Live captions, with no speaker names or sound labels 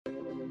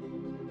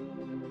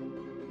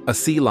A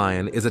sea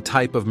lion is a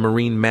type of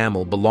marine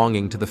mammal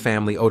belonging to the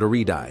family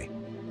Otariidae.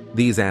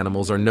 These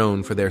animals are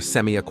known for their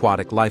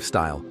semi-aquatic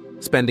lifestyle,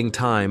 spending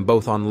time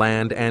both on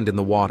land and in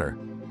the water.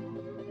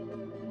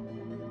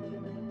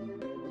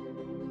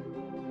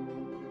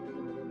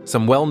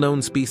 Some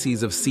well-known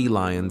species of sea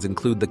lions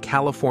include the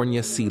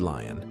California sea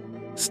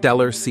lion,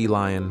 Steller sea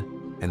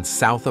lion, and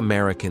South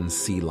American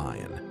sea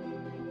lion.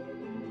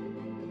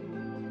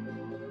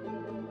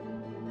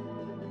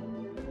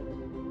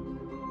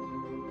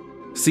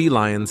 Sea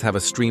lions have a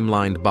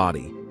streamlined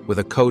body, with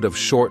a coat of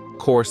short,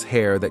 coarse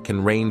hair that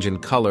can range in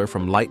color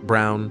from light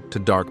brown to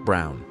dark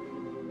brown.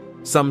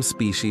 Some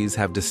species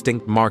have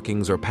distinct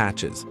markings or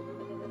patches.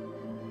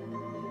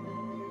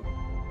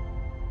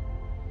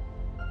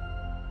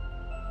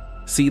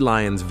 Sea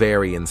lions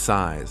vary in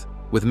size,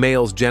 with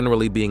males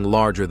generally being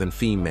larger than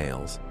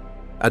females.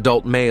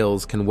 Adult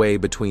males can weigh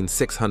between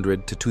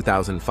 600 to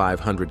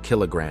 2,500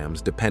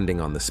 kilograms depending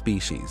on the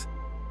species.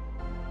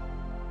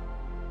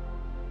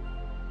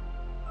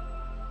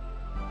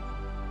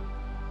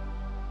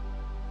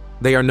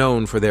 They are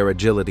known for their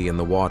agility in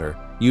the water,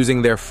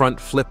 using their front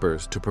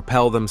flippers to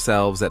propel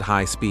themselves at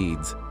high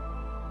speeds.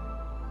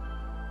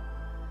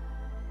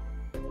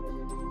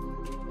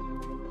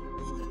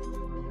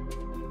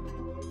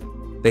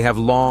 They have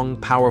long,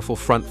 powerful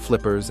front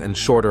flippers and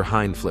shorter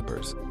hind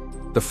flippers.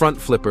 The front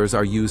flippers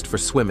are used for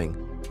swimming,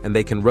 and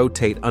they can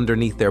rotate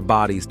underneath their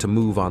bodies to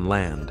move on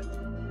land.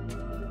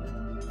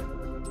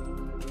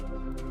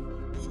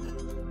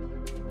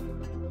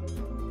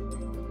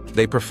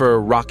 They prefer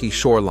rocky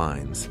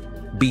shorelines,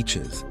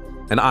 beaches,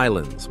 and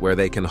islands where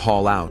they can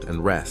haul out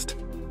and rest.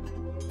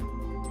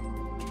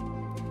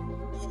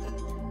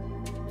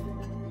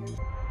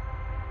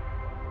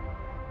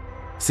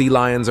 Sea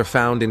lions are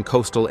found in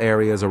coastal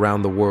areas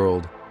around the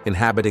world,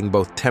 inhabiting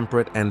both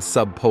temperate and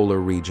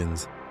subpolar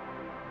regions.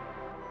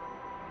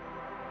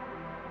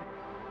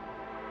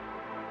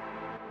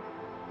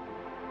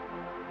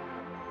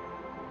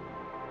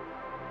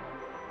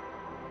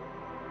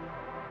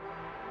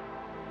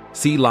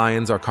 Sea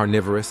lions are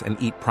carnivorous and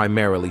eat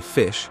primarily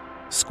fish,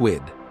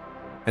 squid,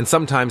 and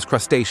sometimes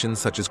crustaceans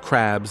such as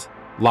crabs,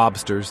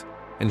 lobsters,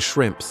 and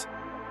shrimps.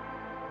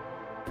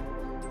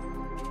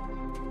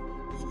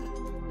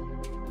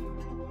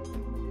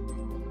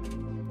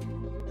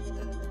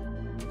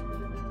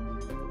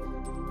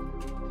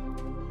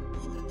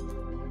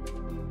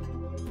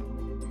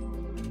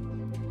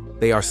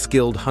 They are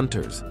skilled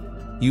hunters,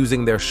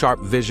 using their sharp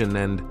vision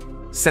and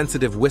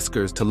sensitive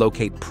whiskers to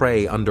locate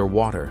prey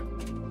underwater.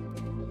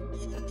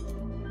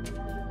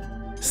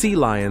 Sea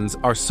lions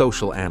are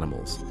social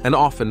animals and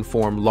often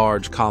form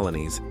large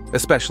colonies,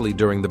 especially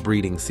during the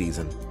breeding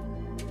season.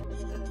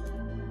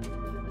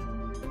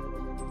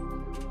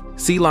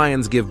 Sea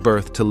lions give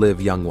birth to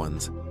live young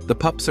ones. The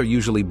pups are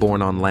usually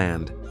born on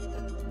land,